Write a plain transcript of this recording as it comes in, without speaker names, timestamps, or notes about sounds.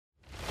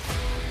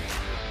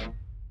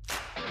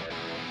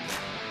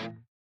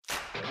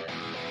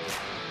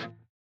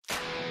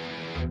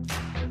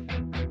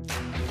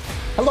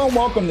Hello and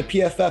welcome to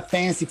PFF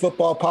Fantasy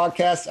Football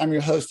Podcast. I'm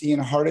your host, Ian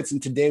Hartitz, and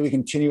today we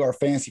continue our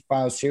Fantasy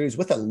Files series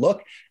with a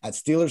look at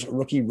Steelers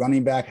rookie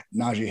running back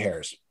Najee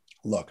Harris.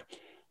 Look,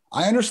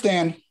 I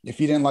understand if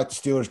you didn't like the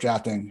Steelers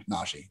drafting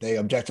Najee. They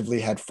objectively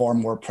had far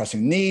more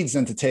pressing needs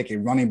than to take a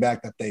running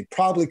back that they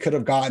probably could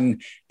have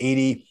gotten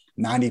 80,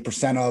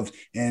 90% of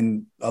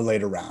in a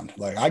later round.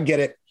 Like, I get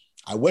it.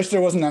 I wish there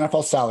was an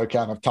NFL salary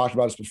cap. I've talked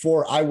about this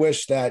before. I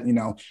wish that,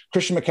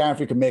 Christian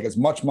McCaffrey could make as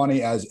much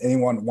money as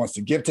anyone wants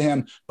to give to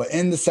him. But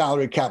in the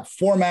salary cap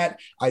format,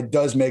 it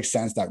does make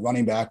sense that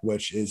running back,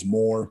 which is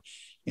more,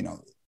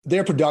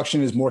 their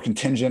production is more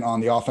contingent on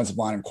the offensive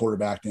line and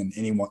quarterback than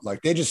anyone.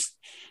 Like,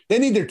 they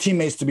need their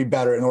teammates to be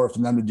better in order for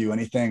them to do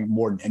anything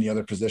more than any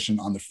other position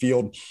on the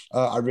field,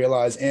 I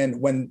realize.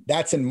 And when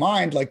that's in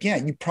mind,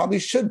 you probably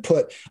should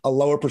put a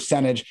lower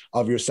percentage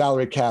of your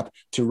salary cap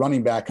to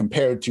running back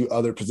compared to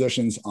other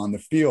positions on the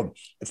field.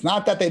 It's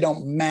not that they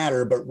don't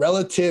matter, but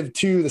relative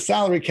to the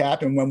salary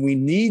cap, and when we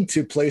need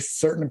to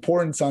place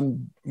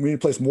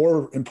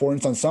more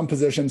importance on some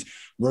positions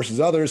versus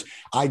others,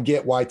 I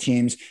get why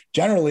teams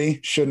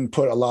generally shouldn't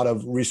put a lot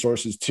of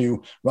resources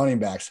to running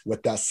backs.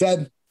 With that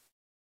said,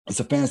 it's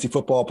a fantasy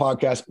football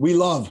podcast. We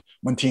love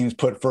when teams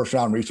put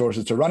first-round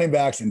resources to running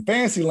backs in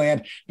fantasy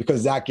land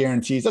because that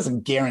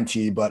doesn't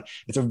guarantee, but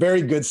it's a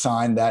very good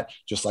sign that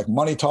just like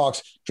money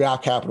talks,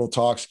 draft capital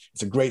talks,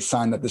 it's a great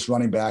sign that this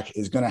running back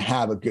is going to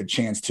have a good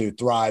chance to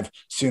thrive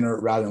sooner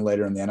rather than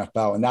later in the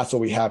NFL. And that's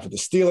what we have for the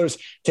Steelers,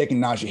 taking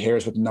Najee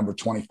Harris with the number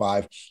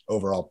 25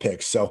 overall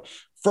pick. So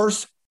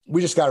first, we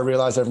just got to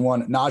realize,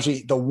 everyone,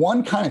 Najee, the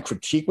one kind of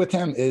critique with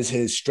him is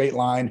his straight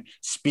line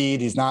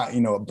speed. He's not,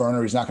 a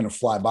burner. He's not going to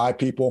fly by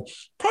people.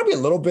 Probably a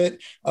little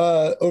bit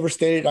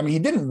overstated. I mean, he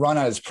didn't run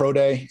at his pro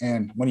day.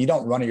 And when you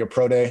don't run at your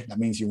pro day, that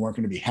means you weren't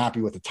going to be happy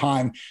with the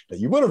time that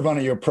you would have run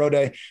at your pro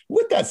day.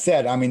 With that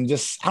said, I mean,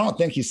 I don't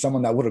think he's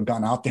someone that would have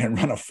gone out there and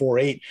run a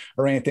 4.8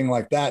 or anything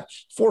like that.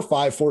 4.5,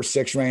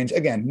 4.6 range.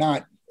 Again,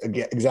 not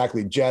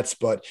exactly Jets,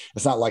 but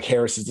it's not like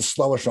Harris is the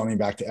slowest running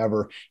back to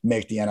ever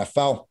make the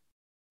NFL.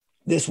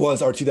 This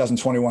was our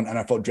 2021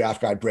 NFL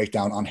Draft Guide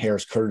breakdown on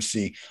Harris,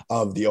 courtesy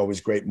of the always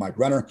great Mike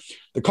Renner.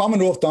 The common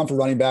rule of thumb for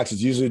running backs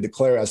is usually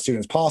declare as soon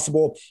as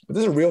possible, but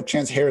there's a real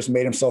chance Harris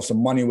made himself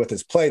some money with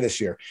his play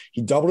this year.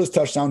 He doubled his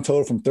touchdown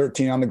total from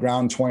 13 on the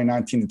ground in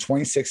 2019 to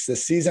 26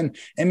 this season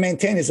and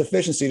maintained his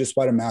efficiency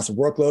despite a massive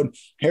workload.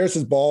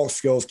 Harris's ball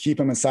skills keep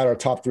him inside our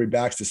top three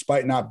backs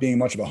despite not being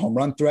much of a home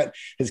run threat.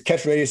 His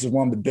catch radius is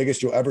one of the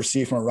biggest you'll ever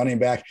see from a running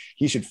back.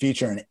 He should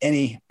feature in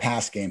any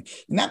pass game.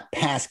 And that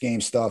pass game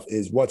stuff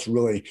is what's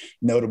really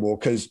notable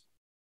because,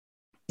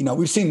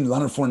 we've seen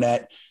Leonard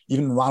Fournette,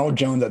 even Ronald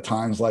Jones at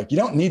times. Like, you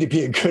don't need to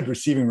be a good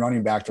receiving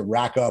running back to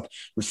rack up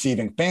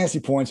receiving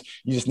fantasy points.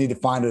 You just need to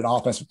find an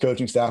offensive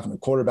coaching staff and a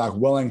quarterback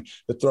willing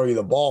to throw you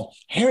the ball.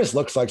 Harris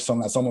looks like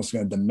someone that's almost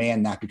going to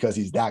demand that because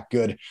he's that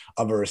good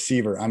of a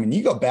receiver. I mean,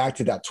 you go back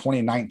to that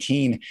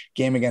 2019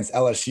 game against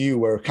LSU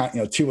where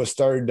Tua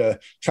started to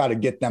try to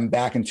get them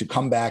back into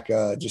comeback,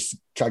 just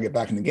try to get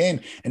back in the game.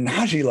 And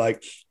Najee,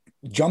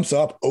 jumps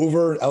up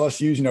over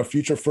LSU's,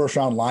 future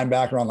first-round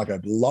linebacker on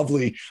a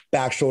lovely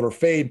back shoulder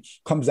fade,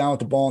 comes down with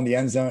the ball in the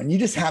end zone. And you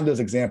just have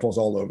those examples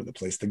all over the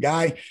place. The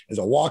guy is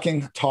a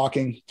walking,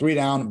 talking,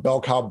 three-down,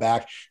 bell cow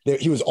back.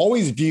 He was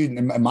always viewed,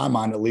 in my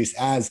mind at least,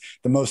 as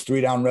the most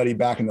three-down ready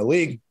back in the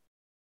league.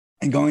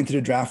 And going to the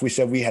draft, we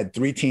said we had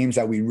three teams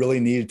that we really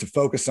needed to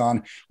focus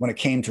on when it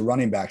came to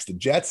running backs: the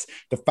Jets,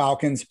 the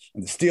Falcons,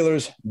 and the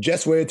Steelers.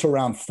 Jets waited till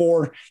round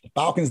 4. The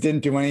Falcons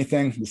didn't do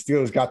anything. The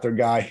Steelers got their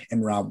guy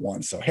in round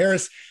 1. So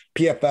Harris,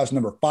 PFF's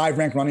number 5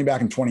 ranked running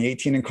back in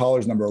 2018 in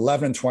college, number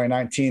 11 in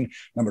 2019,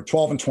 number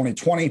 12 in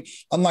 2020.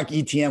 Unlike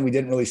ETN, we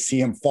didn't really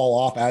see him fall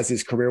off as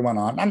his career went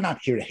on. I'm not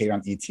here to hate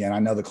on ETN. I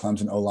know the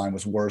Clemson O-line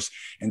was worse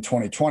in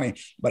 2020,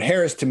 but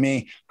Harris, to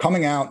me,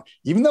 coming out,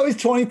 even though he's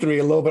 23,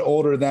 a little bit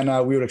older than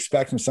we would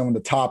expect from some of the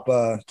top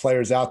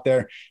players out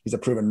there, he's a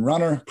proven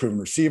runner, proven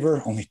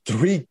receiver, only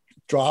 3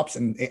 drops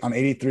on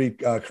 83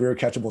 career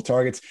catchable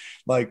targets.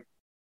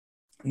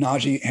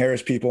 Najee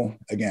Harris, people,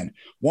 again,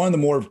 one of the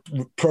more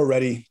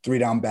pro-ready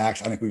three-down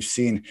backs I think we've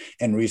seen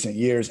in recent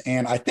years.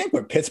 And I think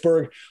with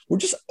Pittsburgh, we're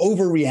just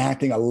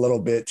overreacting a little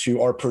bit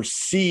to our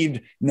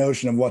perceived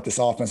notion of what this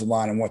offensive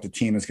line and what the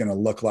team is going to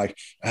look like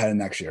ahead of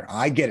next year.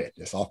 I get it.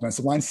 This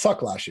offensive line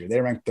sucked last year.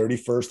 They ranked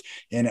 31st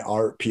in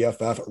our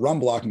PFF run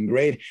blocking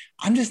grade.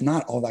 I'm just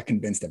not all that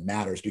convinced it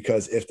matters,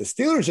 because if the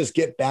Steelers just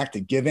get back to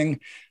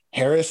giving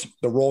Harris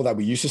the role that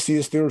we used to see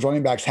the Steelers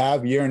running backs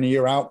have year in and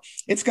year out,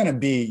 it's going to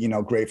be,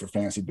 great for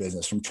fantasy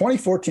business. From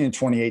 2014 to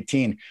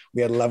 2018,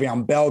 we had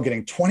Le'Veon Bell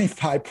getting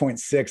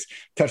 25.6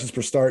 touches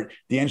per start.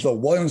 D'Angelo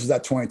Williams was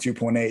at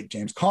 22.8.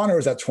 James Conner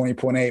was at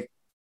 20.8.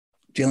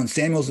 Jalen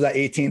Samuels was at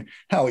 18.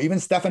 Hell, even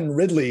Stephen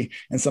Ridley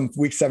in some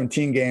Week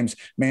 17 games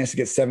managed to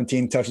get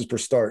 17 touches per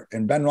start.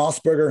 And Ben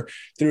Roethlisberger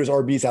threw his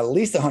RBs at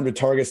least 100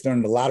 targets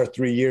during the latter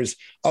 3 years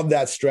of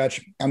that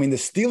stretch. I mean, the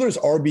Steelers'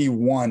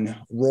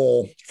 RB1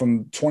 role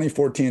from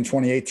 2014 and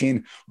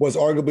 2018 was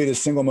arguably the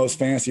single most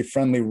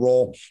fantasy-friendly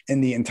role in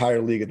the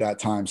entire league at that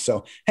time.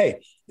 So, hey,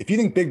 if you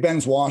think Big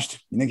Ben's washed,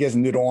 you think he has a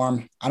noodle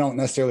arm, I don't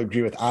necessarily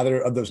agree with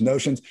either of those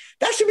notions.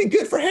 That should be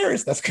good for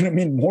Harris. That's going to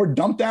mean more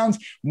dump downs,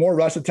 more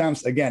rush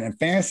attempts. Again, in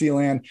fantasy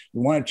land,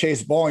 we want to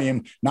chase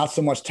volume, not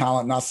so much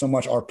talent, not so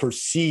much our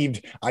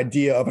perceived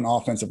idea of an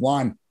offensive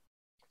line.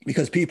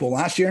 Because people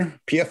last year,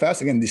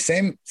 PFS, again, the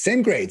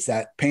same grades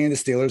that painted the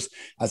Steelers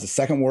as the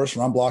second worst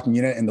run blocking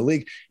unit in the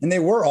league, and they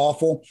were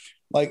awful.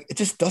 Like, it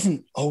just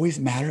doesn't always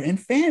matter in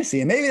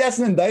fantasy. And maybe that's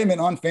an indictment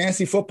on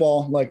fantasy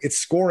football, like its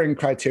scoring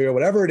criteria,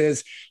 whatever it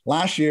is.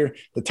 Last year,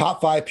 the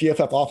top 5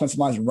 PFF offensive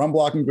lines run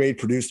blocking grade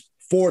produced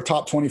 4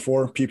 top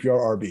 24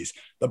 PPR RBs.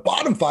 The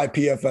bottom 5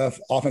 PFF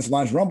offensive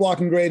lines run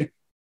blocking grade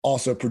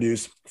also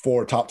produced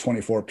 4 top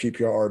 24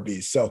 PPR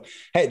RBs. So,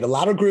 hey, the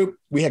latter group,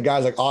 we had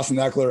guys like Austin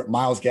Ekeler,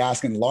 Myles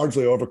Gaskin,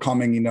 largely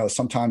overcoming,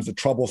 sometimes the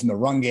troubles in the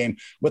run game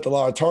with a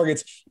lot of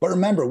targets. But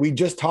remember, we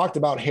just talked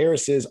about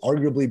Harris's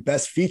arguably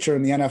best feature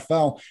in the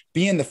NFL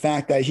being the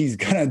fact that he's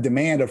going to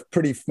demand a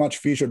pretty much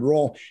featured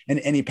role in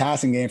any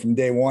passing game from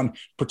day one,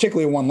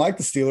 particularly one like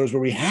the Steelers,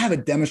 where we have a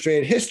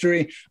demonstrated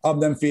history of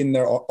them feeding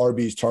their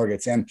RBs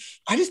targets. And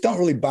I just don't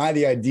really buy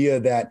the idea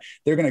that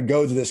they're going to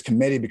go to this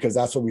committee because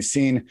that's what we've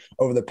seen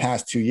over the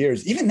past 2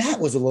 years. Even that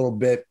was a little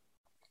bit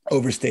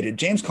overstated.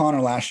 James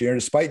Conner last year,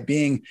 despite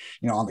being,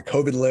 on the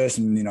COVID list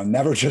and,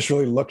 never just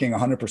really looking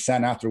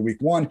 100% after week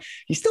 1,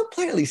 he still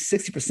played at least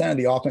 60% of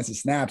the offensive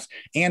snaps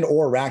and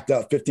or racked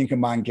up 15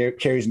 combined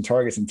carries and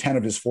targets in 10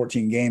 of his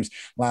 14 games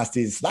last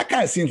season. So that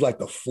kind of seems like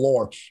the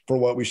floor for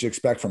what we should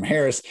expect from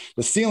Harris.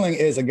 The ceiling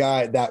is a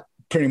guy that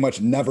pretty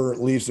much never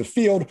leaves the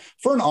field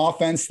for an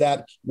offense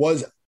that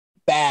was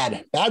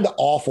bad to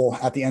awful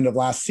at the end of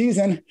last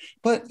season.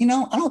 But, I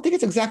don't think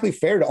it's exactly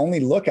fair to only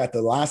look at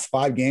the last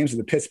 5 games of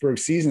the Pittsburgh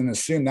season and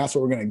assume that's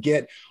what we're going to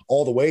get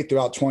all the way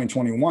throughout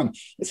 2021.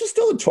 This is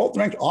still the 12th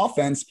ranked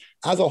offense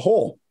as a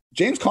whole.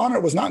 James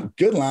Conner was not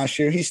good last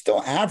year. He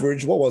still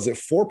averaged,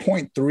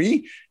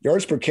 4.3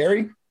 yards per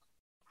carry.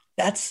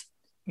 That's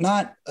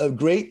not a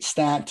great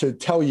stat to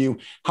tell you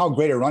how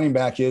great a running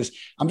back is.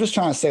 I'm just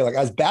trying to say,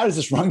 as bad as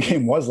this run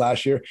game was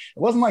last year, it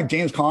wasn't like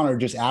James Conner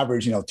just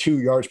averaged, 2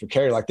 yards per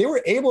carry. Like, they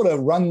were able to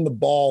run the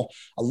ball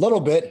a little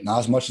bit, not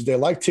as much as they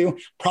like to.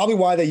 Probably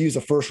why they used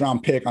a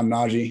first-round pick on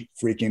Najee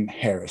freaking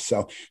Harris.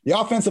 So the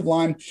offensive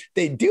line,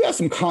 they do have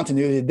some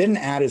continuity. They didn't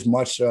add as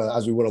much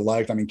as we would have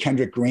liked. I mean,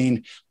 Kendrick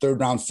Green,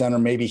 3rd-round center,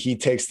 maybe he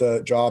takes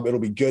the job. It'll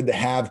be good to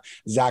have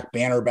Zach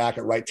Banner back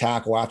at right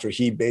tackle after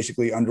he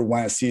basically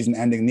underwent a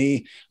season-ending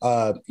knee.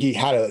 He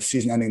had a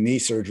season-ending knee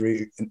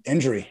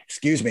injury,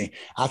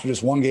 after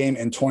just 1 game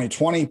in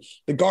 2020.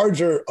 The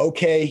guards are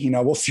okay.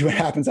 We'll see what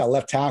happens at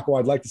left tackle.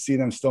 I'd like to see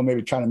them still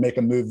maybe trying to make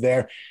a move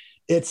there.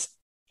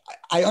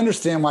 I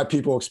understand why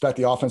people expect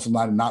the offensive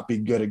line to not be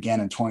good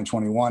again in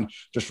 2021.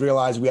 Just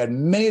realize we had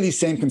many of these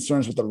same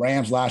concerns with the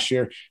Rams last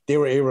year. They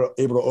were able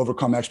to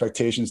overcome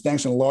expectations,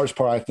 thanks in large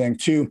part, I think,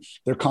 to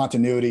their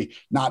continuity,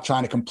 not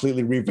trying to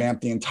completely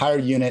revamp the entire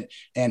unit.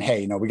 And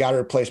hey, we got to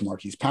replace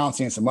Marquise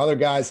Pouncey and some other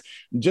guys.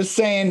 Just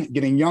saying,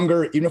 getting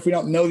younger, even if we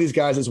don't know these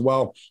guys as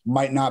well,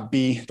 might not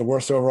be the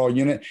worst overall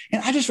unit.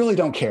 And I just really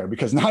don't care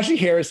because Najee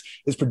Harris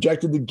is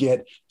projected to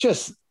get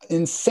just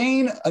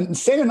insane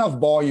enough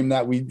volume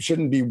that we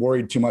shouldn't be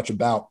worried too much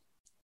about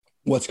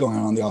what's going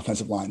on the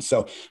offensive line.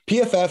 So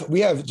PFF, we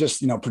have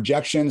just,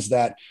 projections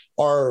that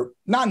are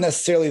not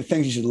necessarily the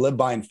things you should live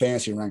by in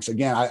fantasy ranks.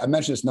 Again, I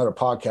mentioned this in another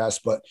podcast,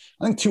 but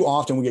I think too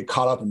often we get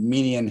caught up in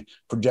median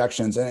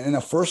projections. And in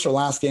a first or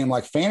last game,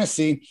 like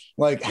fantasy,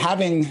 like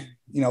having,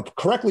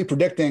 correctly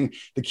predicting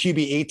the QB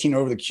 18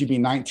 over the QB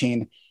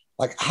 19,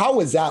 like, how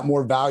is that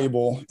more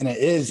valuable? And it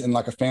is in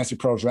like a fantasy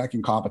pros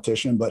ranking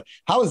competition, but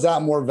how is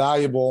that more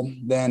valuable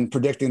than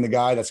predicting the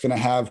guy that's going to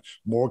have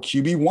more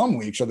QB1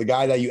 weeks or the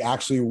guy that you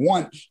actually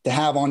want to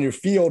have on your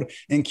field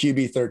in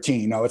QB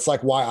 13? It's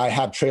like why I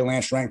have Trey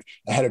Lance ranked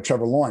ahead of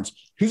Trevor Lawrence.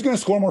 Who's going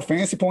to score more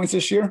fantasy points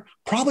this year?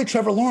 Probably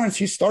Trevor Lawrence.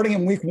 He's starting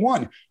in week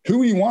 1.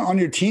 Who you want on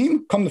your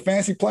team come the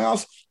fantasy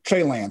playoffs?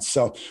 Trey Lance.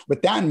 So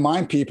with that in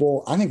mind,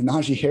 people, I think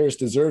Najee Harris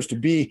deserves to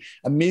be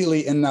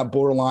immediately in that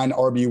borderline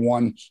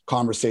RB1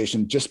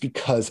 conversation just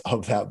because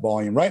of that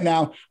volume. Right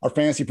now, our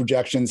fantasy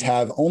projections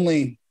have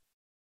only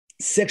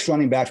 6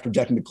 running backs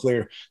projecting to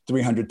clear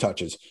 300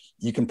 touches.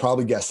 You can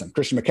probably guess them.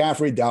 Christian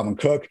McCaffrey, Dalvin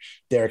Cook,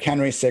 Derrick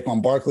Henry,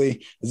 Saquon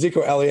Barkley,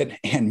 Ezekiel Elliott,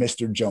 and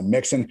Mr. Joe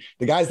Mixon.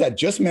 The guys that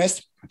just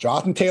missed,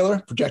 Jonathan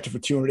Taylor projected for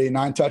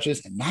 289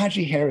 touches, and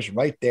Najee Harris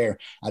right there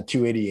at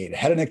 288,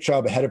 ahead of Nick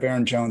Chubb, ahead of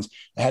Aaron Jones,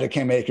 ahead of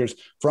Cam Akers.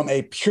 From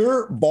a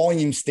pure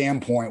volume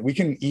standpoint, we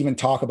can even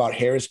talk about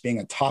Harris being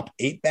a top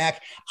 8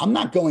 back. I'm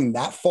not going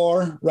that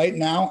far right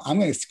now. I'm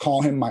going to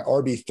call him my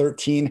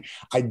RB13.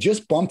 I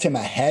just bumped him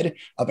ahead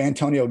of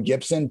Antonio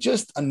Gibson.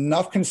 Just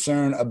enough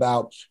concern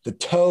about the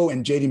toe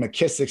and J.D.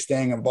 McKissic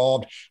staying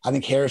involved. I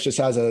think Harris just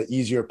has an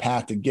easier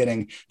path to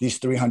getting these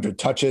 300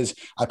 touches.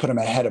 I put him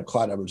ahead of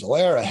Clyde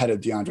Edwards-Helaire, ahead of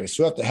DeAndre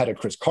Swift, ahead of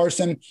Chris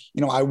Carson.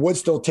 I would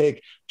still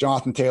take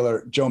Jonathan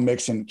Taylor, Joe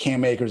Mixon,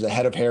 Cam Akers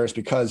ahead of Harris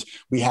because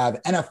we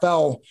have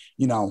NFL,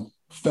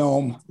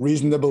 film,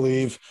 reason to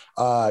believe,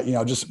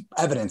 just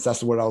evidence. That's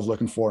the word I was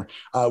looking for.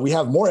 We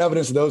have more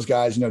evidence of those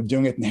guys,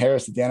 doing it than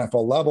Harris at the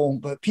NFL level.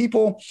 But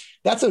people,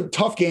 that's a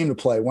tough game to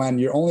play when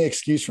your only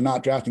excuse for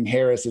not drafting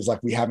Harris is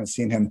like we haven't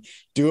seen him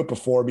do it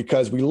before,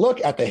 because we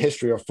look at the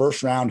history of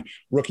first round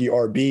rookie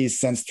RBs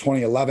since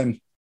 2011.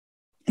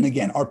 And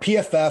again, our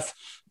PFF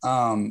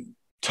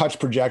touch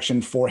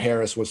projection for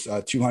Harris was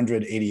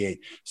 288.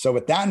 So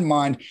with that in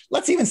mind,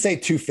 let's even say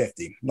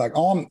 250. Like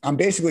I'm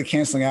basically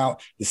canceling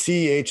out the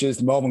CEHs,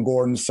 the Melvin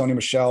Gordons, Sony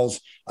Michel's,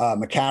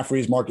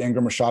 McCaffrey's, Mark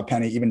Ingram, Rashad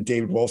Penny, even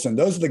David Wilson.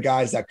 Those are the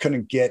guys that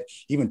couldn't get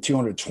even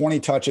 220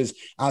 touches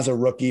as a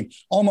rookie,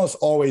 almost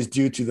always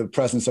due to the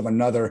presence of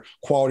another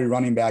quality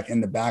running back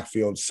in the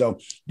backfield. So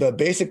seven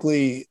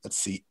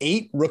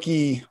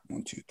rookie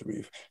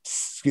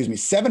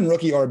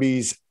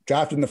RBs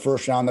drafted in the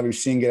first round that we've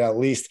seen get at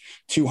least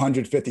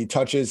 250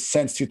 touches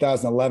since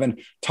 2011.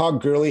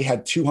 Todd Gurley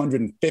had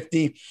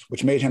 250,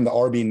 which made him the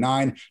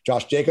RB9.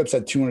 Josh Jacobs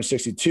had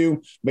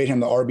 262, made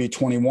him the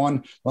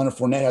RB21. Leonard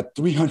Fournette had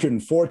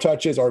 304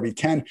 touches,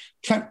 RB10.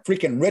 Trent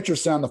freaking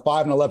Richardson on the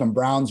 5-11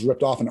 Browns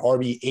ripped off an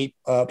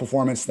RB8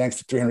 performance thanks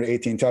to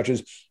 318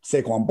 touches.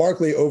 Saquon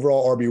Barkley,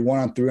 overall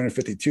RB1 on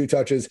 352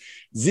 touches.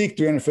 Zeke,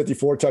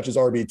 354 touches,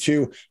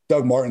 RB2.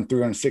 Doug Martin,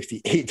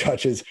 368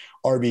 touches,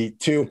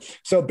 RB2.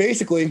 So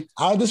basically,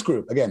 out of this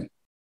group, again,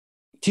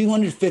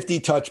 250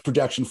 touch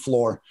projection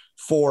floor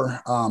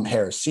for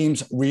Harris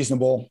seems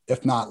reasonable,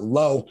 if not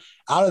low.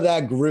 Out of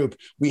that group,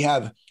 we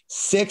have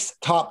 6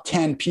 top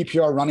 10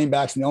 PPR running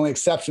backs, and the only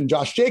exception,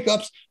 Josh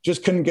Jacobs,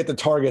 just couldn't get the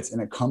targets.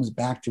 And it comes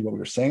back to what we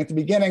were saying at the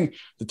beginning.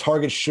 The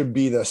target should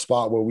be the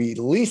spot where we at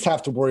least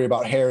have to worry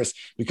about Harris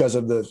because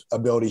of the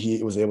ability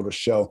he was able to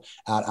show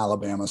at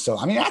Alabama. So,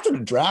 after the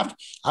draft,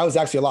 I was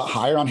actually a lot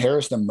higher on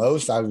Harris than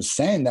most. I was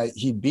saying that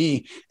he'd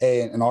be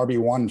an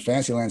RB1 in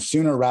Fantasyland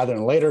sooner rather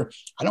than later.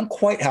 I don't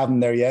quite have him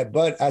there yet,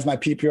 but as my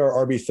PPR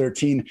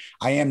RB13,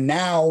 I am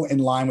now in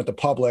line with the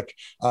public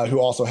who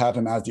also have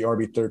him as the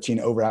RB13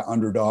 over at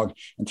Underdog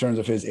in terms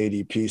of his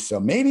ADP. So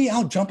maybe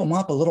I'll jump him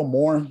up a little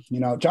more.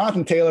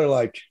 Jonathan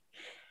Taylor,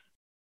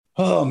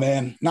 oh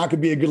man, not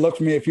going to be a good look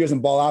for me if he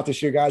doesn't ball out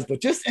this year, guys.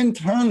 But just in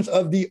terms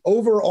of the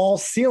overall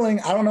ceiling,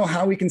 I don't know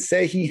how we can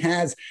say he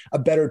has a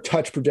better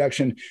touch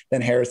projection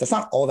than Harris. That's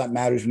not all that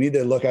matters. We need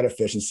to look at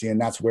efficiency, and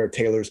that's where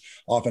Taylor's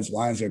offensive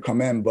line is going to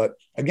come in. But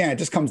again, it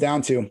just comes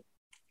down to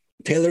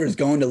Taylor is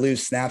going to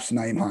lose snaps to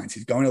Nyheim Hines.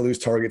 He's going to lose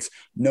targets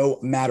no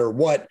matter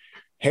what.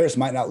 Harris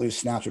might not lose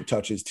snaps or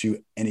touches to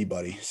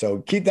anybody. So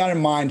keep that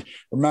in mind.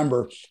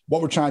 Remember,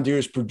 what we're trying to do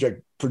is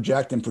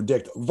project and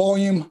predict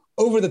volume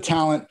over the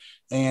talent,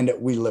 and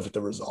we live with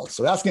the results.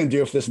 So that's going to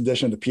do it for this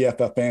edition of the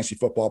PFF Fantasy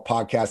Football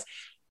Podcast.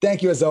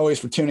 Thank you, as always,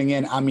 for tuning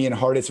in. I'm Ian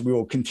Hartitz. We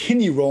will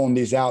continue rolling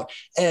these out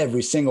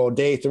every single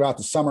day throughout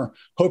the summer.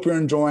 Hope you're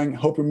enjoying.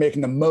 Hope you're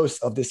making the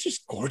most of this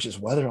just gorgeous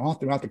weather all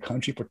throughout the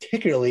country,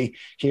 particularly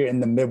here in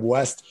the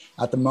Midwest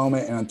at the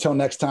moment. And until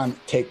next time,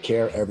 take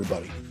care,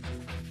 everybody.